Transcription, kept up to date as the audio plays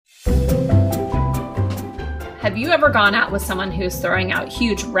have you ever gone out with someone who's throwing out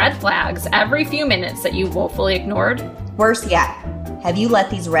huge red flags every few minutes that you woefully ignored? Worse yet, have you let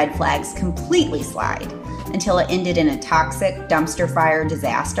these red flags completely slide until it ended in a toxic dumpster fire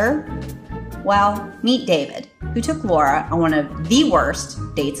disaster? Well, meet David, who took Laura on one of the worst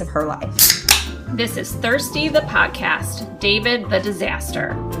dates of her life. This is Thirsty the Podcast, David the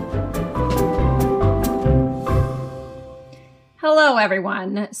Disaster. Hello,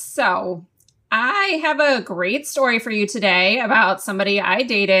 everyone. So, I have a great story for you today about somebody I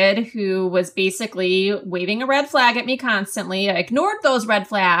dated who was basically waving a red flag at me constantly. I ignored those red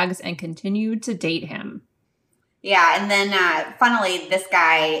flags and continued to date him. Yeah, and then funnily, this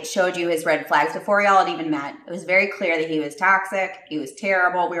guy showed you his red flags before y'all had even met. It was very clear that he was toxic. He was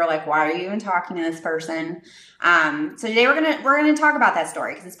terrible. We were like, why are you even talking to this person? So today we're gonna talk about that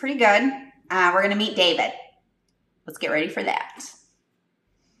story because it's pretty good. We're gonna meet David. Let's get ready for that.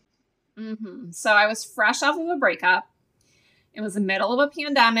 So I was fresh off of a breakup. It was the middle of a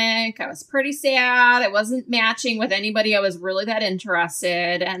pandemic. I was pretty sad. It wasn't matching with anybody I was really that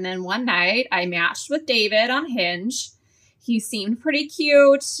interested. And then one night I matched with David on Hinge. He seemed pretty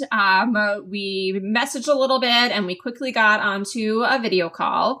cute. We messaged a little bit and we quickly got onto a video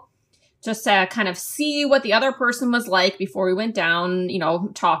call just to kind of see what the other person was like before we went down,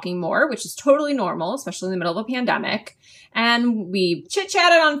 talking more, which is totally normal, especially in the middle of a pandemic. And we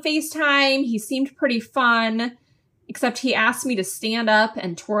chit-chatted on FaceTime. He seemed pretty fun, except he asked me to stand up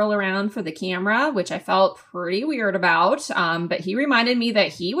and twirl around for the camera, which I felt pretty weird about. But he reminded me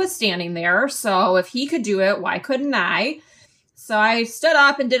that he was standing there. So if he could do it, why couldn't I? So I stood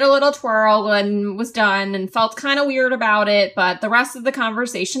up and did a little twirl and was done and felt kind of weird about it. But the rest of the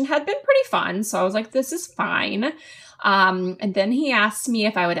conversation had been pretty fun. So I was like, this is fine. And then he asked me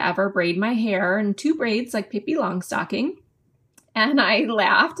if I would ever braid my hair in 2 braids like Pippi Longstocking. And I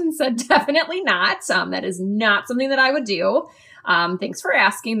laughed and said, definitely not. That is not something that I would do. Thanks for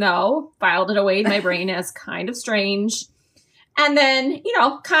asking, though. Filed it away in my brain as kind of strange. And then,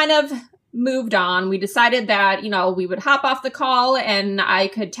 kind of moved on. We decided that, we would hop off the call and I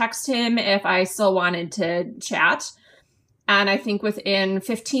could text him if I still wanted to chat. And I think within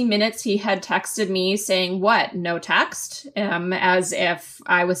 15 minutes, he had texted me saying, what, no text? As if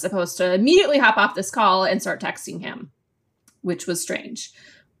I was supposed to immediately hop off this call and start texting him, which was strange.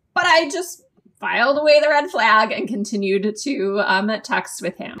 But I just filed away the red flag and continued to text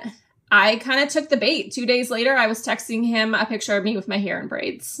with him. I kind of took the bait. 2 days later, I was texting him a picture of me with my hair in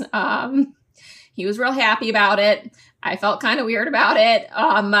braids. He was real happy about it. I felt kind of weird about it.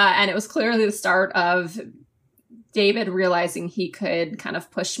 And it was clearly the start of David realizing he could kind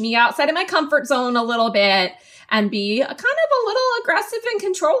of push me outside of my comfort zone a little bit and be kind of a little aggressive and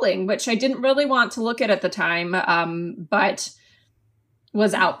controlling, which I didn't really want to look at the time, but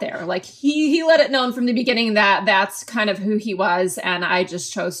was out there. Like he let it known from the beginning that that's kind of who he was. And I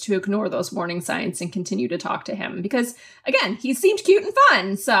just chose to ignore those warning signs and continue to talk to him because, again, he seemed cute and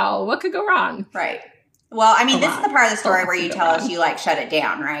fun. So what could go wrong? Right. Well, I mean, this is the part of the story where you tell us you shut it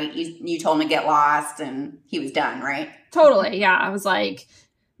down, right? You told him to get lost and he was done, right? Totally. Yeah. I was like,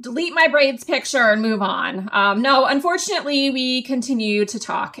 delete my braids picture and move on. No, unfortunately, we continued to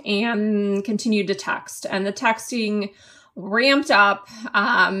talk and continued to text. And the texting ramped up.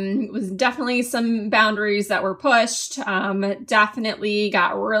 Was definitely some boundaries that were pushed. Definitely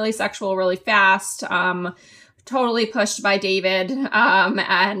got really sexual really fast. Totally pushed by David.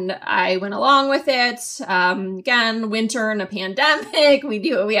 And I went along with it. Again, winter and a pandemic. We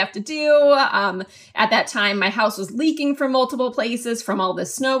do what we have to do. At that time, my house was leaking from multiple places from all the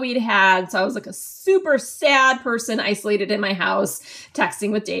snow we'd had. So I was like a super sad person isolated in my house,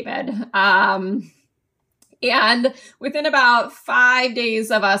 texting with David. And within about 5 days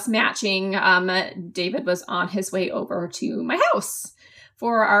of us matching, David was on his way over to my house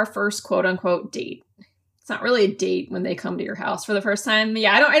for our first quote unquote date. It's not really a date when they come to your house for the first time.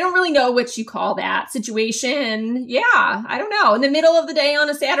 Yeah, I don't really know what you call that situation. Yeah, I don't know. In the middle of the day on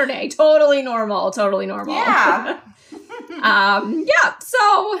a Saturday. Totally normal. Totally normal. Yeah. Yeah.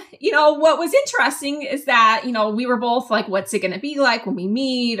 So, what was interesting is that, we were both like, what's it going to be like when we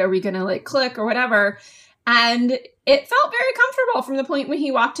meet? Are we going to click or whatever? And it felt very comfortable from the point when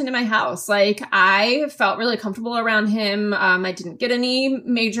he walked into my house. Like, I felt really comfortable around him. I didn't get any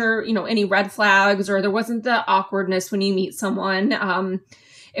major, any red flags, or there wasn't the awkwardness when you meet someone.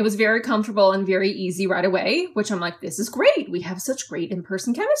 It was very comfortable and very easy right away, which I'm like, this is great. We have such great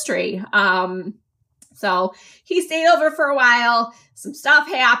in-person chemistry. So he stayed over for a while. Some stuff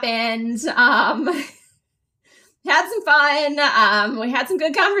happened. Had some fun. We had some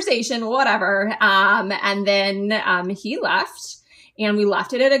good conversation, whatever. And then he left. And we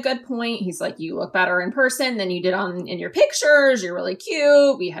left it at a good point. He's like, you look better in person than you did in your pictures. You're really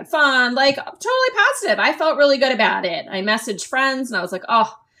cute. We had fun. Like, totally positive. I felt really good about it. I messaged friends and I was like,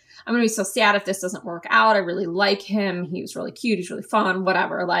 oh, I'm going to be so sad if this doesn't work out. I really like him. He was really cute. He's really fun,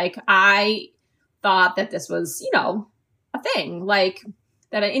 whatever. Like, I thought that this was, a thing. Like,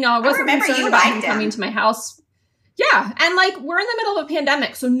 that, I wasn't concerned about him coming to my house. Yeah. And like, we're in the middle of a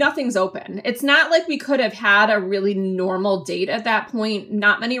pandemic, so nothing's open. It's not like we could have had a really normal date at that point.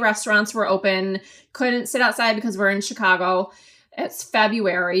 Not many restaurants were open. Couldn't sit outside because we're in Chicago. It's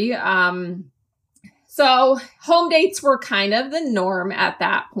February. So home dates were kind of the norm at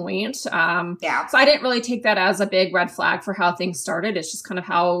that point. Yeah. So I didn't really take that as a big red flag for how things started. It's just kind of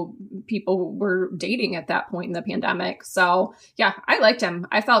how people were dating at that point in the pandemic. So yeah, I liked him.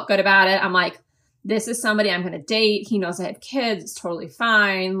 I felt good about it. I'm like, this is somebody I'm going to date. He knows I have kids. It's totally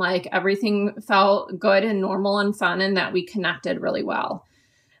fine. Like, everything felt good and normal and fun, and that we connected really well.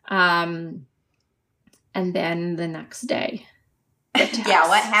 And then the next day. Yeah,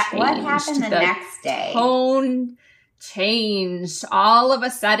 what happened the next day? Tone changed. All of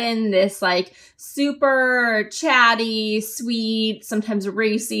a sudden, this like super chatty, sweet, sometimes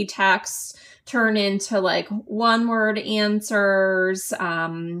racy text turn into like one-word answers,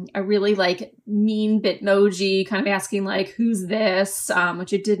 a really like mean Bitmoji kind of asking like, who's this?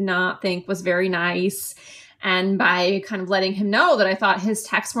 Which I did not think was very nice. And by kind of letting him know that I thought his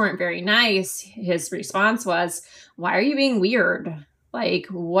texts weren't very nice, his response was, why are you being weird? Like,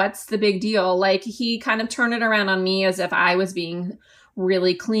 what's the big deal? Like, he kind of turned it around on me as if I was being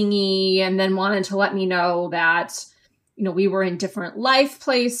really clingy, and then wanted to let me know that, we were in different life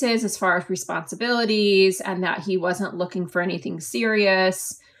places as far as responsibilities, and that he wasn't looking for anything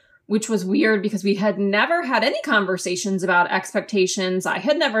serious, which was weird because we had never had any conversations about expectations. I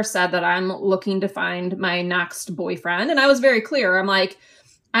had never said that I'm looking to find my next boyfriend. And I was very clear. I'm like,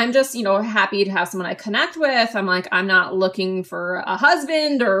 I'm just, happy to have someone I connect with. I'm like, I'm not looking for a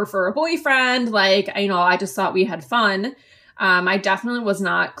husband or for a boyfriend. Like, I just thought we had fun. I definitely was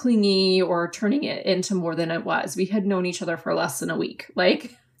not clingy or turning it into more than it was. We had known each other for less than a week.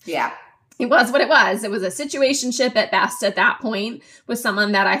 Like, yeah, it was what it was. It was a situationship at best at that point with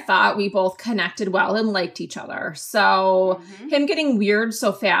someone that I thought we both connected well and liked each other. So him getting weird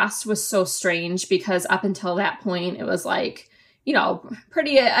so fast was so strange, because up until that point, it was like,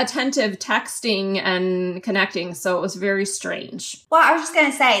 pretty attentive texting and connecting. So it was very strange. Well, I was just going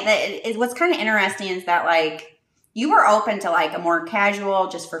to say that what's kind of interesting is that, like, you were open to like a more casual,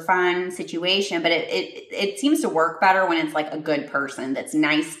 just for fun situation, but it seems to work better when it's like a good person that's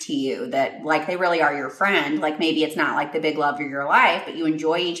nice to you, that like they really are your friend. Like, maybe it's not like the big love of your life, but you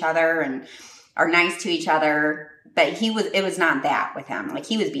enjoy each other and are nice to each other. But it was not that with him. Like,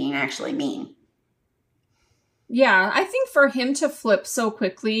 he was being actually mean. Yeah, I think for him to flip so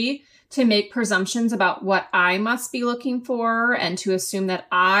quickly, to make presumptions about what I must be looking for, and to assume that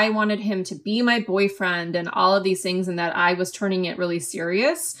I wanted him to be my boyfriend and all of these things, and that I was turning it really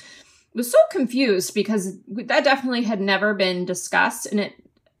serious, was so confused, because that definitely had never been discussed. And it,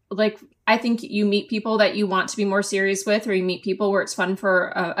 like, I think you meet people that you want to be more serious with, or you meet people where it's fun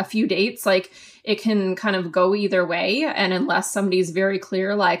for a few dates. Like, it can kind of go either way. And unless somebody's very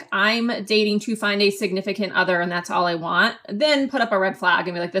clear, like, I'm dating to find a significant other and that's all I want, then put up a red flag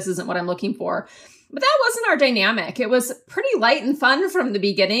and be like, this isn't what I'm looking for. But that wasn't our dynamic. It was pretty light and fun from the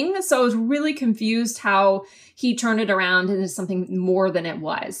beginning. So I was really confused how he turned it around into something more than it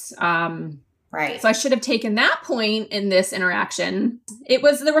was. Right. So I should have taken that point in this interaction. There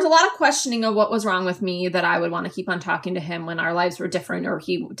was a lot of questioning of what was wrong with me, that I would want to keep on talking to him when our lives were different, or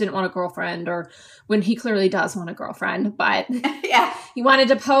he didn't want a girlfriend, or when he clearly does want a girlfriend, but yeah, he wanted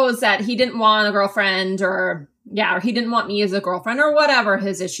to pose that he didn't want a girlfriend, or he didn't want me as a girlfriend, or whatever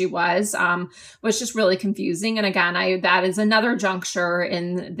his issue was just really confusing. And again, that is another juncture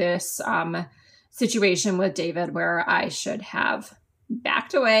in this situation with David where I should have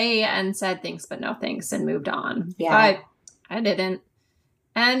backed away and said thanks but no thanks and moved on. Yeah. But I didn't.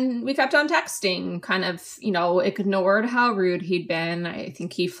 And we kept on texting, kind of, ignored how rude he'd been. I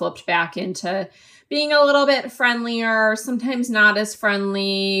think he flipped back into being a little bit friendlier, sometimes not as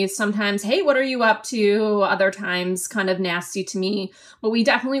friendly, sometimes, hey, what are you up to? Other times kind of nasty to me. But we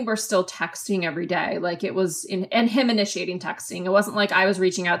definitely were still texting every day. Like, it was and him initiating texting. It wasn't like I was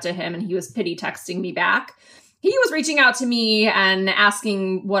reaching out to him and he was pity texting me back. He was reaching out to me and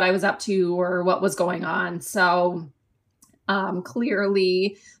asking what I was up to or what was going on. So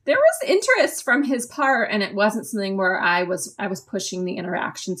clearly there was interest from his part, and it wasn't something where I was pushing the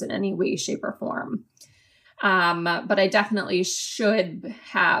interactions in any way, shape, or form. But I definitely should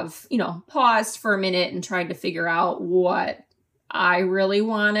have, paused for a minute and tried to figure out what I really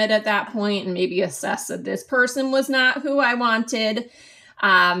wanted at that point, and maybe assessed that this person was not who I wanted.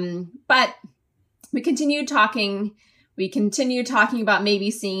 But we continued talking. We continued talking about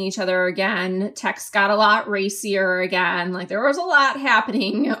maybe seeing each other again. Text got a lot racier again. Like there was a lot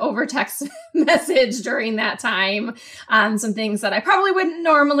happening over text message during that time. Some things that I probably wouldn't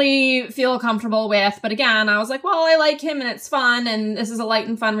normally feel comfortable with. But again, I was like, well, I like him and it's fun. And this is a light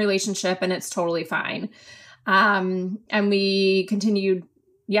and fun relationship and it's totally fine. And we continued.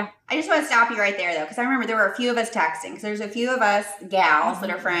 Yeah. I just want to stop you right there, though, because I remember there were a few of us texting, because there's a few of us gals that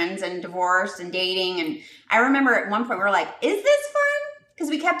are friends and divorced and dating. And I remember at one point we were like, is this fun? Because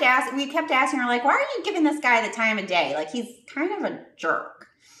we kept asking her, like, why are you giving this guy the time of day? Like, he's kind of a jerk,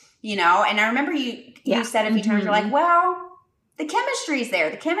 you know? And I remember you said a few times, you're like, well, the chemistry's there.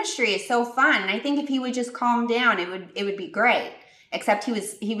 The chemistry is so fun. And I think if he would just calm down, it would be great. Except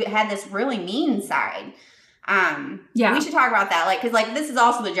he had this really mean side. We should talk about that, like, because like this is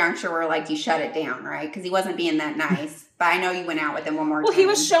also the juncture where like you shut it down, right? Because he wasn't being that nice. But I know you went out with him one more time. Well, he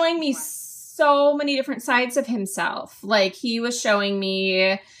was showing me so many different sides of himself. Like he was showing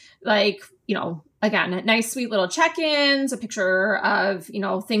me, like, you know, again, nice, sweet little check-ins, a picture of, you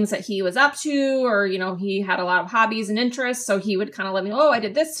know, things that he was up to, or, you know, he had a lot of hobbies and interests. So he would kind of let me know, oh, I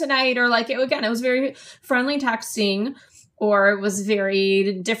did this tonight, or like, it was very friendly texting. Or it was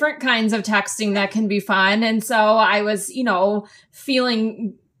very different kinds of texting that can be fun. And so I was, you know,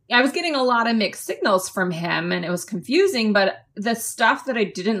 I was getting a lot of mixed signals from him and it was confusing. But the stuff that I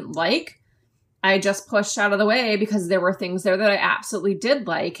didn't like, I just pushed out of the way because there were things there that I absolutely did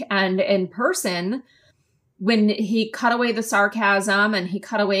like. And in person, when he cut away the sarcasm and he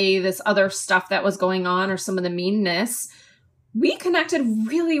cut away this other stuff that was going on or some of the meanness, we connected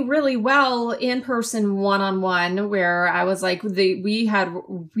really, really well in person, one-on-one, where I was like, we had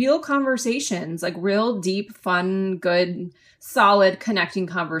real conversations, like real deep, fun, good, solid connecting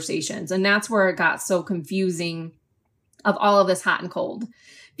conversations. And that's where it got so confusing of all of this hot and cold,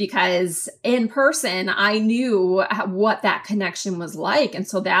 because in person, I knew what that connection was like. And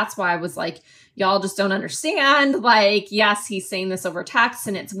so that's why I was like, y'all just don't understand. Like, yes, he's saying this over text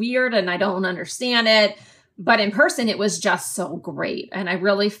and it's weird and I don't understand it. But in person, it was just so great. And I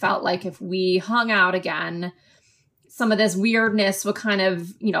really felt like if we hung out again, some of this weirdness would kind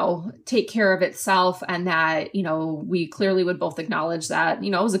of, you know, take care of itself, and that, you know, we clearly would both acknowledge that, you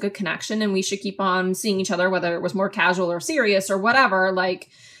know, it was a good connection and we should keep on seeing each other, whether it was more casual or serious or whatever, like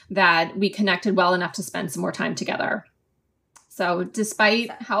that we connected well enough to spend some more time together. So despite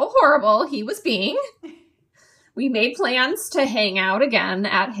how horrible he was being, we made plans to hang out again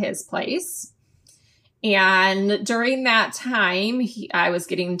at his place. And during that time, I was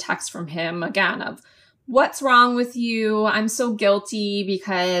getting texts from him again of, what's wrong with you? I'm so guilty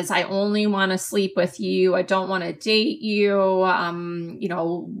because I only want to sleep with you. I don't want to date you. You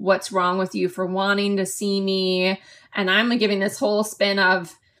know, what's wrong with you for wanting to see me? And I'm giving this whole spin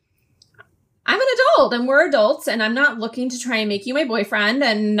of, I'm an adult and we're adults and I'm not looking to try and make you my boyfriend.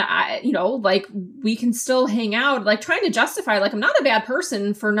 And you know, like we can still hang out, like trying to justify, like, I'm not a bad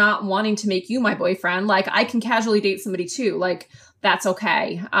person for not wanting to make you my boyfriend. Like I can casually date somebody too. Like that's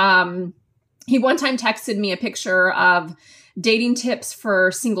okay. He one time texted me a picture of dating tips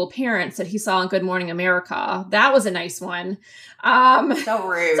for single parents that he saw on Good Morning America. That was a nice one. So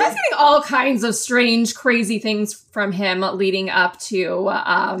rude. So I was getting all kinds of strange, crazy things from him leading up to,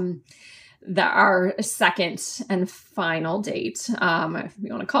 our second and final date, if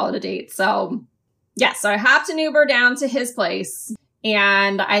you want to call it a date. So so I hopped an Uber down to his place,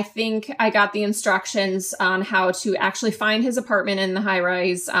 and I think I got the instructions on how to actually find his apartment in the high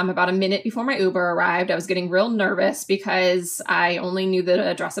rise about a minute before my Uber arrived. I was getting real nervous because I only knew the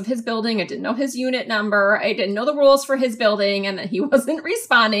address of his building. I didn't know his unit number. I didn't know the rules for his building, and that he wasn't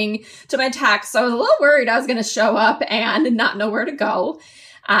responding to my text. So I was a little worried I was going to show up and not know where to go.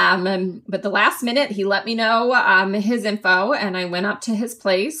 But the last minute he let me know, his info, and I went up to his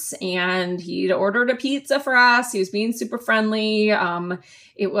place and he'd ordered a pizza for us. He was being super friendly.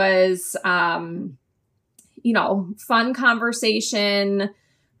 It was, you know, fun conversation,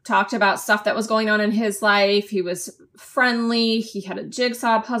 talked about stuff that was going on in his life. He was friendly. He had a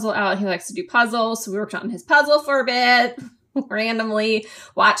jigsaw puzzle out. He likes to do puzzles. So we worked on his puzzle for a bit. Randomly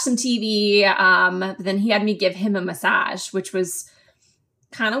watched some TV. But then he had me give him a massage, which was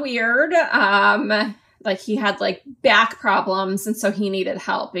kind of weird. Like he had like back problems, and so he needed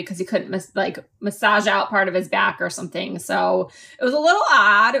help because he couldn't massage out part of his back or something. So it was a little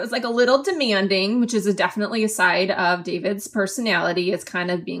odd. It was like a little demanding, which is definitely a side of David's personality, is kind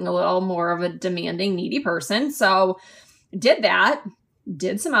of being a little more of a demanding, needy person. So did that,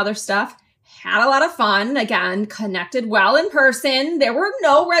 did some other stuff, had a lot of fun. Again, connected well in person. There were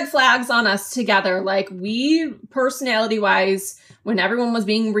no red flags on us together. Like, we, personality-wise, when everyone was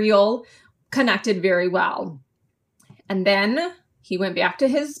being real, connected very well. And then he went back to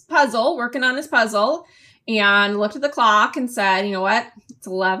his puzzle, working on his puzzle, and looked at the clock and said, you know what? It's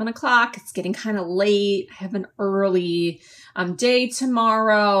 11 o'clock. It's getting kind of late. I have an early day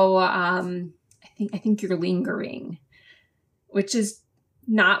tomorrow. I think you're lingering, which is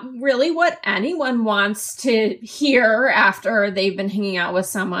not really what anyone wants to hear after they've been hanging out with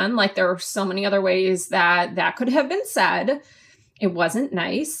someone. Like, there are so many other ways that could have been said. It wasn't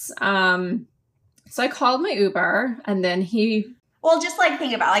nice. So I called my Uber, and then Well, just like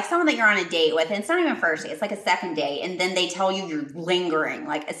think about like someone that you're on a date with, and it's not even first date, it's like a second date, and then they tell you you're lingering,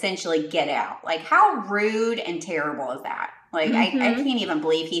 like essentially get out. Like, how rude and terrible is that? Like, I can't even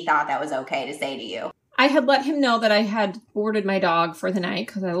believe he thought that was okay to say to you. I had let him know that I had boarded my dog for the night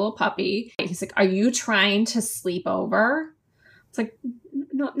because I had a little puppy. He's like, are you trying to sleep over? It's like,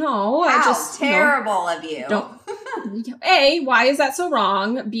 no. How I just terrible of you. Don't. A, why is that so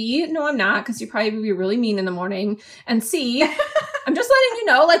wrong? B, no, I'm not, because you probably would be really mean in the morning. And C, I'm just letting you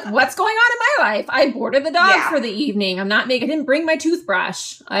know, like, what's going on in my life. I boarded the dog for the evening. I didn't bring my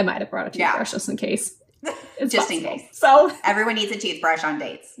toothbrush. I might have brought a toothbrush just in case. It's just possible. in case. So everyone needs a toothbrush on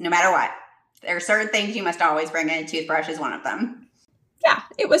dates, no matter what. There are certain things you must always bring in. A toothbrush is one of them. Yeah,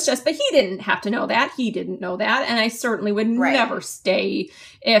 it was just, but he didn't have to know that. He didn't know that. And I certainly would never stay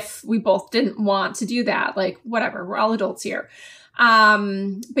if we both didn't want to do that. Like, whatever, we're all adults here.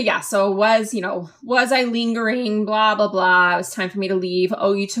 But yeah, so was I lingering? Blah, blah, blah. It was time for me to leave.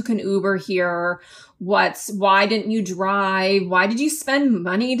 Oh, you took an Uber here. Why didn't you drive? Why did you spend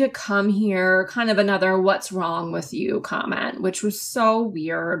money to come here? Kind of another what's wrong with you comment, which was so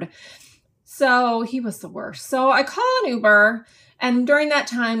weird. So he was the worst. So I call an Uber, and during that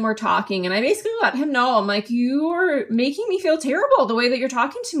time we're talking, and I basically let him know, I'm like, you're making me feel terrible the way that you're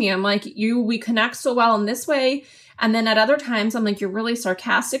talking to me. I'm like, we connect so well in this way. And then at other times, I'm like, you're really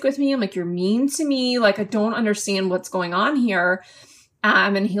sarcastic with me. I'm like, you're mean to me. Like, I don't understand what's going on here.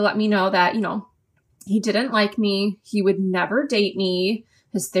 And he let me know that, he didn't like me. He would never date me.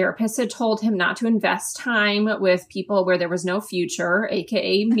 His therapist had told him not to invest time with people where there was no future,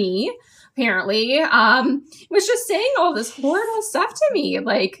 aka me. Apparently, was just saying all this horrible stuff to me.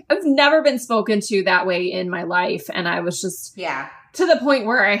 Like, I've never been spoken to that way in my life. And I was just to the point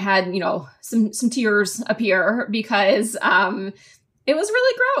where I had, some tears appear because it was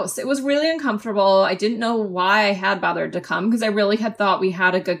really gross. It was really uncomfortable. I didn't know why I had bothered to come because I really had thought we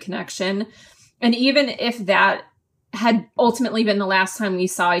had a good connection. And even if that had ultimately been the last time we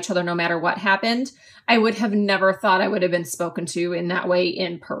saw each other, no matter what happened, I would have never thought I would have been spoken to in that way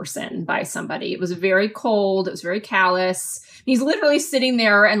in person by somebody. It was very cold. It was very callous. He's literally sitting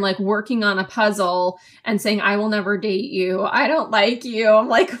there and like working on a puzzle and saying, I will never date you. I don't like you. I'm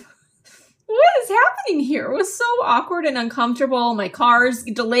like, what is happening here? It was so awkward and uncomfortable. My car's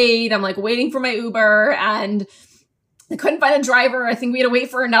delayed. I'm like waiting for my Uber and I couldn't find a driver. I think we had to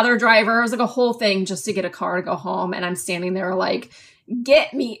wait for another driver. It was like a whole thing just to get a car to go home. And I'm standing there like,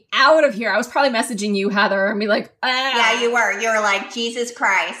 get me out of here. I was probably messaging you, Heather, and be like, Yeah, you were. You were like, Jesus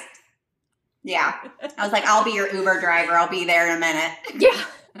Christ. Yeah. I was like, I'll be your Uber driver. I'll be there in a minute. Yeah.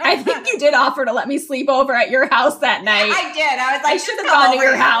 I think you did offer to let me sleep over at your house that night. I did. I was like, I should have gone to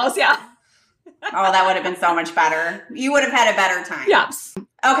your house. Yeah. Oh, that would have been so much better. You would have had a better time. Yes.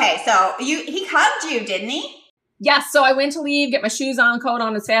 Okay, so he hugged you, didn't he? Yes, so I went to leave, get my shoes on, coat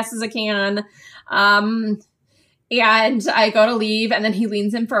on as fast as I can. And I go to leave, and then he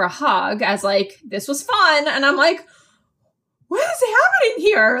leans in for a hug as like, this was fun. And I'm like, what is happening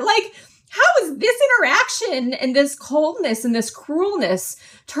here? Like, how is this interaction and this coldness and this cruelness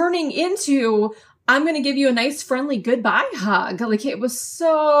turning into, I'm going to give you a nice, friendly goodbye hug? Like, it was so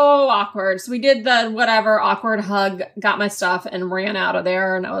awkward. So we did the whatever awkward hug, got my stuff, and ran out of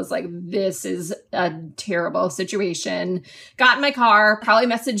there. And I was like, this is a terrible situation. Got in my car, probably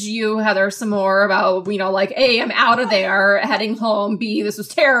messaged you, Heather, some more about, like, A, I'm out of there, heading home. B, this was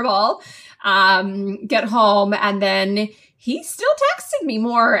terrible. Get home. And then he still texted me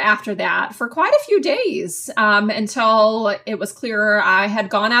more after that for quite a few days, until it was clear I had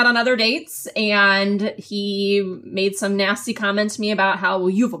gone out on other dates, and he made some nasty comment to me about how, well,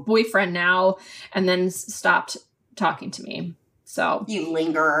 you have a boyfriend now, and then stopped talking to me. So you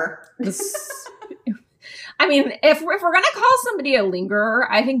lingerer. I mean, if we're going to call somebody a lingerer,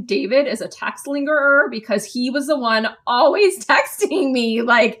 I think David is a text lingerer because he was the one always texting me.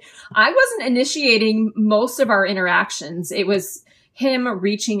 Like, I wasn't initiating most of our interactions. It was him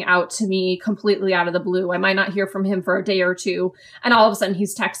reaching out to me completely out of the blue. I might not hear from him for a day or two. And all of a sudden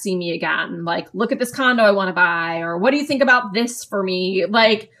he's texting me again, like, look at this condo I want to buy, or what do you think about this for me?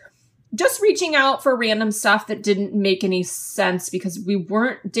 Like, just reaching out for random stuff that didn't make any sense because we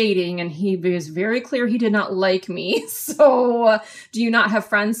weren't dating, and he was very clear he did not like me. So do you not have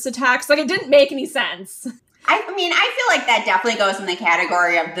friends to text? Like, it didn't make any sense. I mean, I feel like that definitely goes in the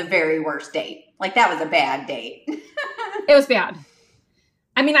category of the very worst date. Like, that was a bad date. It was bad.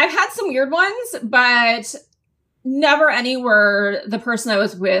 I mean, I've had some weird ones, but never any where the person I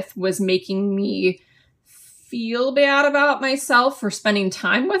was with was making me feel bad about myself for spending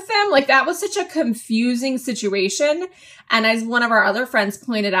time with them. Like, that was such a confusing situation. And as one of our other friends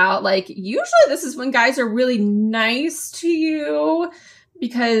pointed out, like, usually this is when guys are really nice to you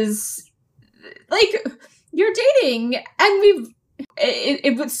because, like, you're dating, and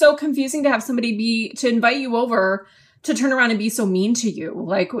it was so confusing to have somebody to invite you over to turn around and be so mean to you.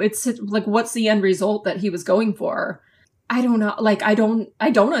 Like, it's like, what's the end result that he was going for? I don't know. Like, I don't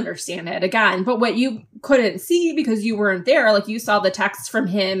understand it again. But what you couldn't see because you weren't there, like, you saw the texts from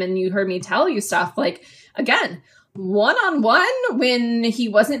him and you heard me tell you stuff. Like, again, one-on-one, when he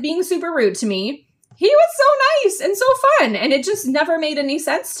wasn't being super rude to me, he was so nice and so fun. And it just never made any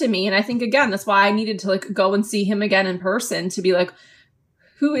sense to me. And I think, again, that's why I needed to, like, go and see him again in person to be like,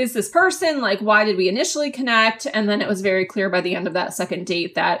 who is this person? Like, why did we initially connect? And then it was very clear by the end of that second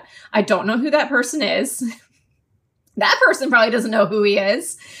date that I don't know who that person is. That person probably doesn't know who he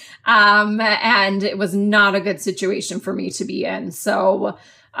is. And it was not a good situation for me to be in. So,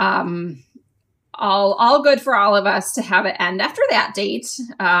 all good for all of us to have it end after that date.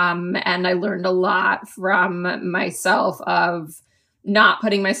 And I learned a lot from myself of not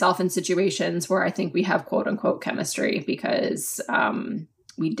putting myself in situations where I think we have quote unquote chemistry, because,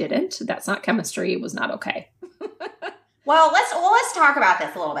 we didn't. That's not chemistry. It was not okay. Well, let's talk about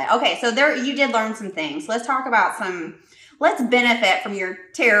this a little bit. Okay, so you did learn some things. Let's talk about let's benefit from your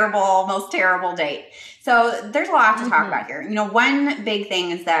most terrible date. So there's a lot to talk about here. You know, one big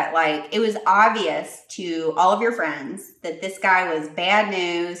thing is that, like, it was obvious to all of your friends that this guy was bad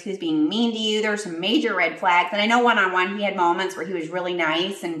news. He was being mean to you. There were some major red flags. And I know one-on-one he had moments where he was really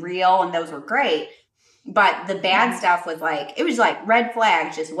nice and real, and those were great. But the bad stuff was like, it was like red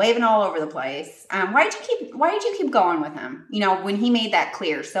flags just waving all over the place. Why did you keep going with him? You know, when he made that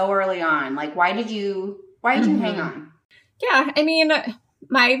clear so early on, like, why did you hang on? Yeah. I mean,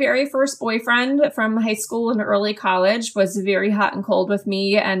 my very first boyfriend from high school and early college was very hot and cold with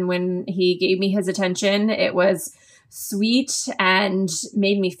me. And when he gave me his attention, it was sweet and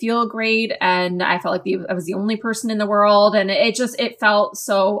made me feel great. And I felt like I was the only person in the world. And it felt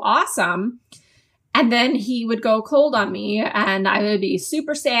so awesome. And then he would go cold on me and I would be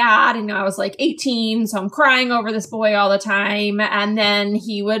super sad. And I was like 18, so I'm crying over this boy all the time. And then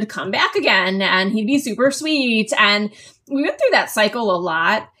he would come back again and he'd be super sweet. And we went through that cycle a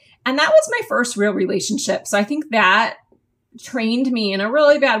lot. And that was my first real relationship. So I think that trained me in a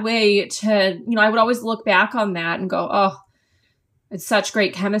really bad way to, you know, I would always look back on that and go, oh, it's such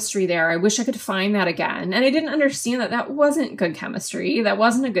great chemistry there. I wish I could find that again. And I didn't understand that wasn't good chemistry. That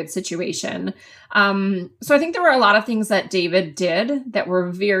wasn't a good situation. So I think there were a lot of things that David did that were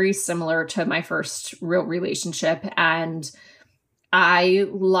very similar to my first real relationship. And I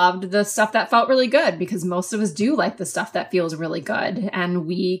loved the stuff that felt really good, because most of us do like the stuff that feels really good. And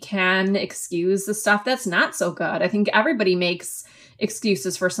we can excuse the stuff that's not so good. I think everybody makes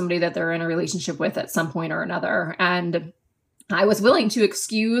excuses for somebody that they're in a relationship with at some point or another. And I was willing to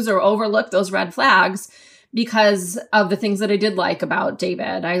excuse or overlook those red flags because of the things that I did like about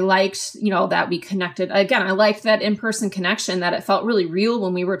David. I liked, you know, that we connected. Again, I liked that in-person connection, that it felt really real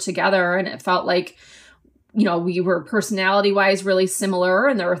when we were together, and it felt like, you know, we were personality-wise really similar,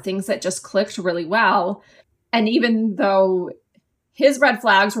 and there were things that just clicked really well. And even though his red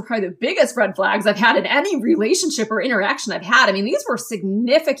flags were probably the biggest red flags I've had in any relationship or interaction I've had, I mean, these were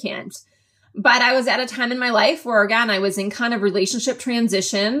significant. But I was at a time in my life where, again, I was in kind of relationship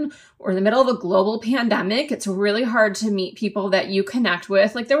transition or in the middle of a global pandemic. It's really hard to meet people that you connect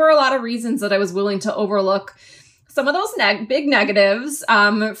with. Like, there were a lot of reasons that I was willing to overlook some of those big negatives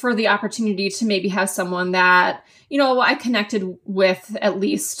for the opportunity to maybe have someone that, you know, I connected with at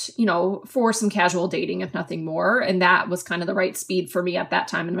least, you know, for some casual dating, if nothing more. And that was kind of the right speed for me at that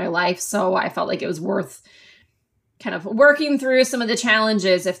time in my life. So I felt like it was worth kind of working through some of the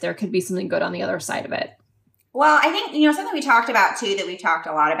challenges if there could be something good on the other side of it. Well, I think, you know, something we talked about too, that we've talked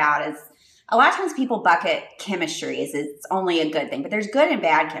a lot about, is a lot of times people bucket chemistry as it's only a good thing, but there's good and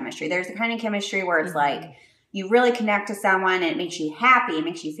bad chemistry. There's the kind of chemistry where it's like, you really connect to someone and it makes you happy, it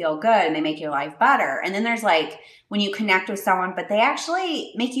makes you feel good, and they make your life better. And then there's like when you connect with someone, but they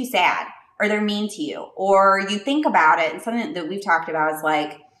actually make you sad, or they're mean to you, or you think about it. And something that we've talked about is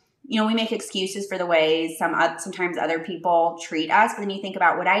like, you know, we make excuses for the ways sometimes other people treat us. But then you think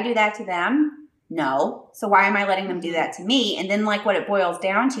about, would I do that to them? No. So why am I letting them do that to me? And then like what it boils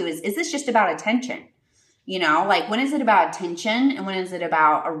down to is this just about attention? You know, like when is it about attention and when is it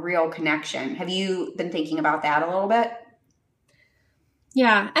about a real connection? Have you been thinking about that a little bit?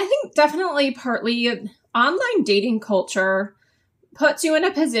 Yeah, I think definitely partly online dating culture puts you in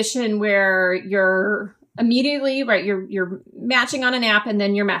a position where you're immediately, right, you're matching on an app and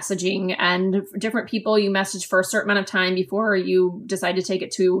then you're messaging, and different people you message for a certain amount of time before you decide to take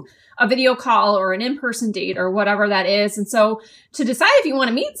it to a video call or an in-person date or whatever that is. And so to decide if you want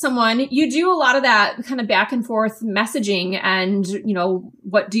to meet someone, you do a lot of that kind of back and forth messaging and, you know,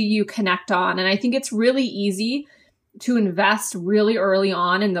 what do you connect on? And I think it's really easy to invest really early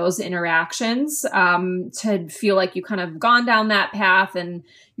on in those interactions, to feel like you kind of gone down that path and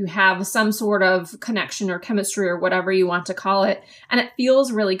you have some sort of connection or chemistry or whatever you want to call it. And it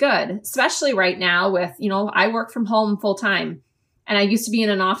feels really good, especially right now with, you know, I work from home full time and I used to be in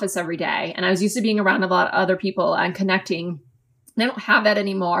an office every day and I was used to being around a lot of other people and connecting. And I don't have that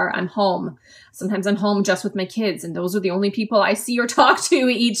anymore. I'm home. Sometimes I'm home just with my kids, and those are the only people I see or talk to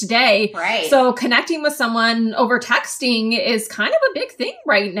each day. Right. So connecting with someone over texting is kind of a big thing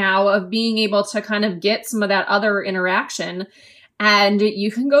right now, of being able to kind of get some of that other interaction. And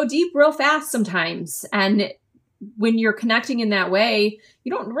you can go deep real fast sometimes. And when you're connecting in that way,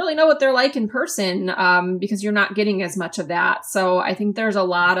 you don't really know what they're like in person, because you're not getting as much of that. So I think there's a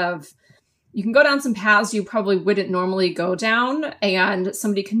lot of, you can go down some paths you probably wouldn't normally go down, and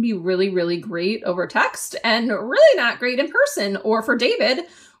somebody can be really, really great over text and really not great in person. Or for David,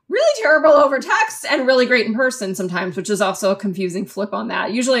 really terrible over text and really great in person sometimes, which is also a confusing flip on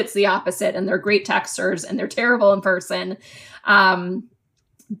that. Usually it's the opposite, and they're great texters and they're terrible in person.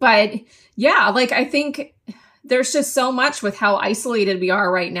 But yeah, like I think there's just so much with how isolated we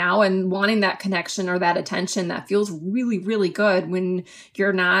are right now, and wanting that connection or that attention that feels really, really good when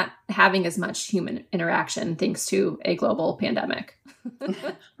you're not having as much human interaction thanks to a global pandemic.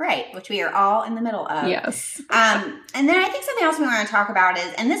 Right, which we are all in the middle of. Yes. And then I think something else we want to talk about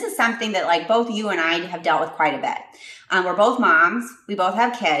is, and this is something that like both you and I have dealt with quite a bit. We're both moms. We both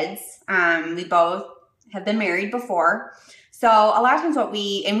have kids. We both have been married before. So a lot of times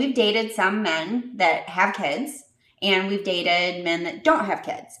we've dated some men that have kids, and we've dated men that don't have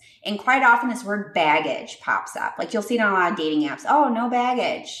kids. And quite often this word baggage pops up. Like you'll see it on a lot of dating apps. Oh, no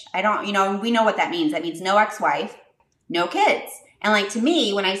baggage. We know what that means. That means no ex-wife, no kids. And like to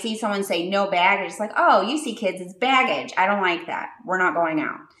me, when I see someone say no baggage, it's like, oh, you see kids as baggage. I don't like that. We're not going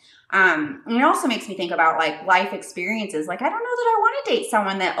out. And it also makes me think about like life experiences. Like, I don't know that I want to date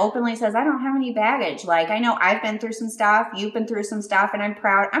someone that openly says, I don't have any baggage. Like, I know I've been through some stuff, you've been through some stuff, and I'm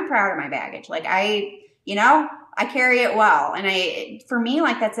proud of my baggage. Like I carry it well. And for me,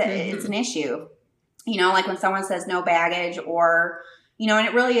 like it's an issue, like when someone says no baggage, or, and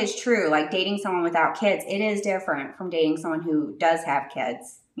it really is true. Like dating someone without kids, it is different from dating someone who does have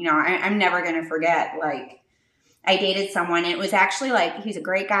kids. I'm never going to forget, like, I dated someone, and it was actually like, he's a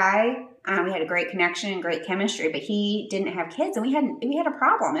great guy. We had a great connection and great chemistry, but he didn't have kids, and we had a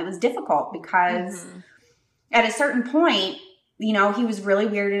problem. It was difficult because at a certain point, he was really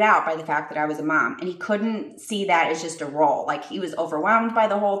weirded out by the fact that I was a mom, and he couldn't see that as just a role. Like he was overwhelmed by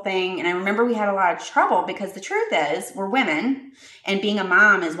the whole thing. And I remember we had a lot of trouble because the truth is we're women, and being a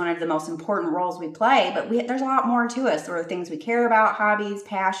mom is one of the most important roles we play, but there's a lot more to us. There are things we care about, hobbies,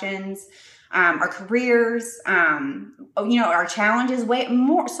 passions, our careers, our challenges,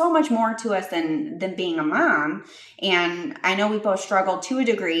 so much more to us than being a mom. And I know we both struggle to a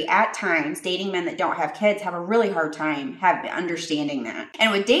degree at times. Dating men that don't have kids have a really hard time understanding that.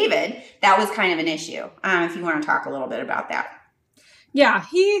 And with David, that was kind of an issue. If you want to talk a little bit about that. Yeah,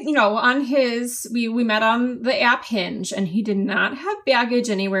 he, we met on the app Hinge, and he did not have baggage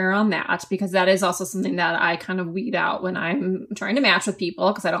anywhere on that, because that is also something that I kind of weed out when I'm trying to match with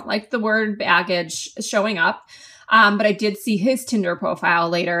people, because I don't like the word baggage showing up. But I did see his Tinder profile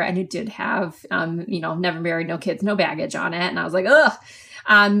later, and it did have, never married, no kids, no baggage on it. And I was like, ugh.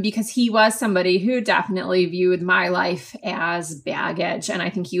 because he was somebody who definitely viewed my life as baggage. And I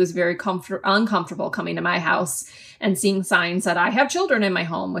think he was very uncomfortable coming to my house and seeing signs that I have children in my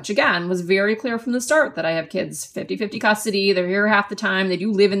home, which again was very clear from the start that I have kids 50-50 custody. They're here half the time. They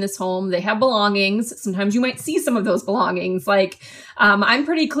do live in this home. They have belongings. Sometimes you might see some of those belongings. I'm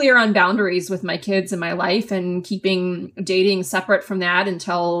pretty clear on boundaries with my kids in my life and keeping dating separate from that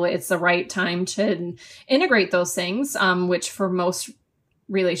until it's the right time to integrate those things, which for most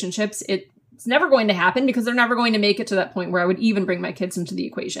relationships, it's never going to happen because they're never going to make it to that point where I would even bring my kids into the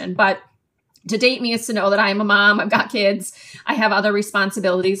equation. But to date me is to know that I'm a mom, I've got kids, I have other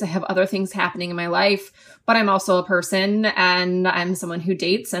responsibilities, I have other things happening in my life, but I'm also a person and I'm someone who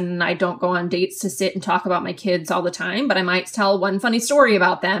dates, and I don't go on dates to sit and talk about my kids all the time, but I might tell one funny story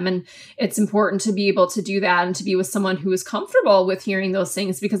about them. And it's important to be able to do that and to be with someone who is comfortable with hearing those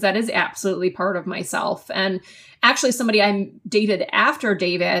things, because that is absolutely part of myself. And actually somebody I dated after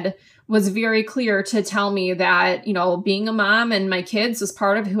David was very clear to tell me that, being a mom and my kids was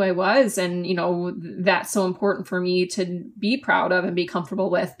part of who I was. And, that's so important for me to be proud of and be comfortable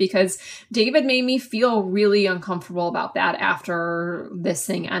with, because David made me feel really uncomfortable about that after this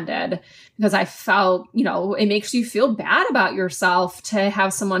thing ended, because I felt, it makes you feel bad about yourself to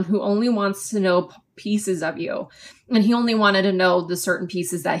have someone who only wants to know pieces of you. And he only wanted to know the certain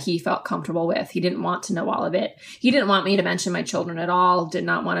pieces that he felt comfortable with. He didn't want to know all of it. He didn't want me to mention my children at all, did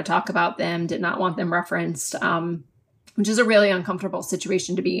not want to talk about them, did not want them referenced, which is a really uncomfortable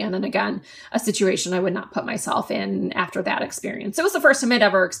situation to be in. And again, a situation I would not put myself in after that experience. It was the first time I'd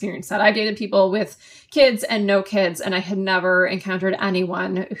ever experienced that. I dated people with kids and no kids, and I had never encountered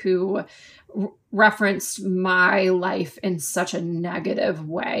anyone who referenced my life in such a negative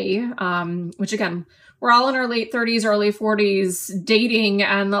way, which again, we're all in our late 30s, early 40s dating,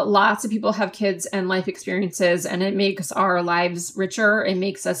 and lots of people have kids and life experiences, and it makes our lives richer. It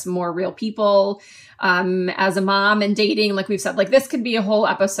makes us more real people. As a mom and dating, like we've said, this could be a whole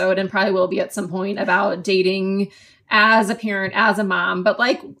episode and probably will be at some point about dating as a parent, as a mom. But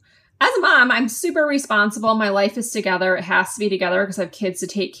as a mom, I'm super responsible. My life is together. It has to be together because I have kids to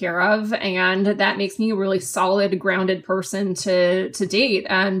take care of. And that makes me a really solid, grounded person to date.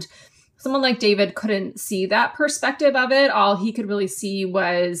 And someone like David couldn't see that perspective of it. All he could really see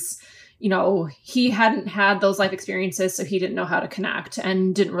was, he hadn't had those life experiences, so he didn't know how to connect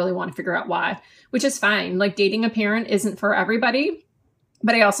and didn't really want to figure out why, which is fine. Dating a parent isn't for everybody.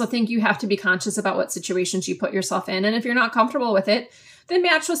 But I also think you have to be conscious about what situations you put yourself in. And if you're not comfortable with it, then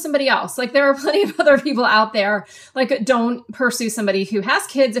match with somebody else. There are plenty of other people out there. Don't pursue somebody who has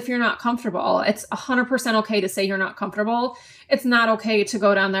kids if you're not comfortable. It's 100% okay to say you're not comfortable. It's not okay to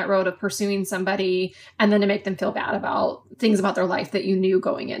go down that road of pursuing somebody and then to make them feel bad about things about their life that you knew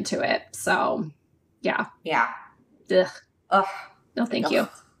going into it. So, yeah. Yeah. Ugh. Ugh. No, thank you.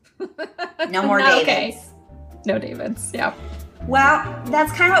 No more Davids. Okay. No Davids. Yeah. Well,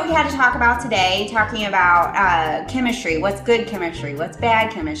 that's kind of what we had to talk about today, talking about chemistry. What's good chemistry? What's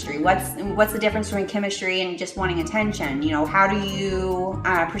bad chemistry? What's the difference between chemistry and just wanting attention? How do you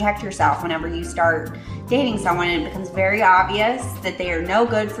protect yourself whenever you start dating someone and it becomes very obvious that they are no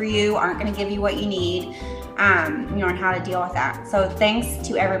good for you, aren't going to give you what you need, and how to deal with that. So thanks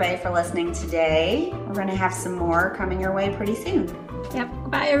to everybody for listening today. We're going to have some more coming your way pretty soon.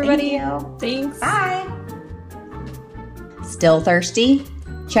 Yep. Bye, everybody. Thank you. Thanks. Bye. Still thirsty?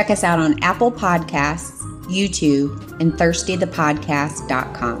 Check us out on Apple Podcasts, YouTube, and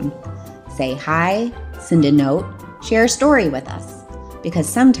thirstythepodcast.com. Say hi, send a note, share a story with us, because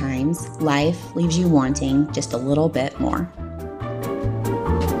sometimes life leaves you wanting just a little bit more.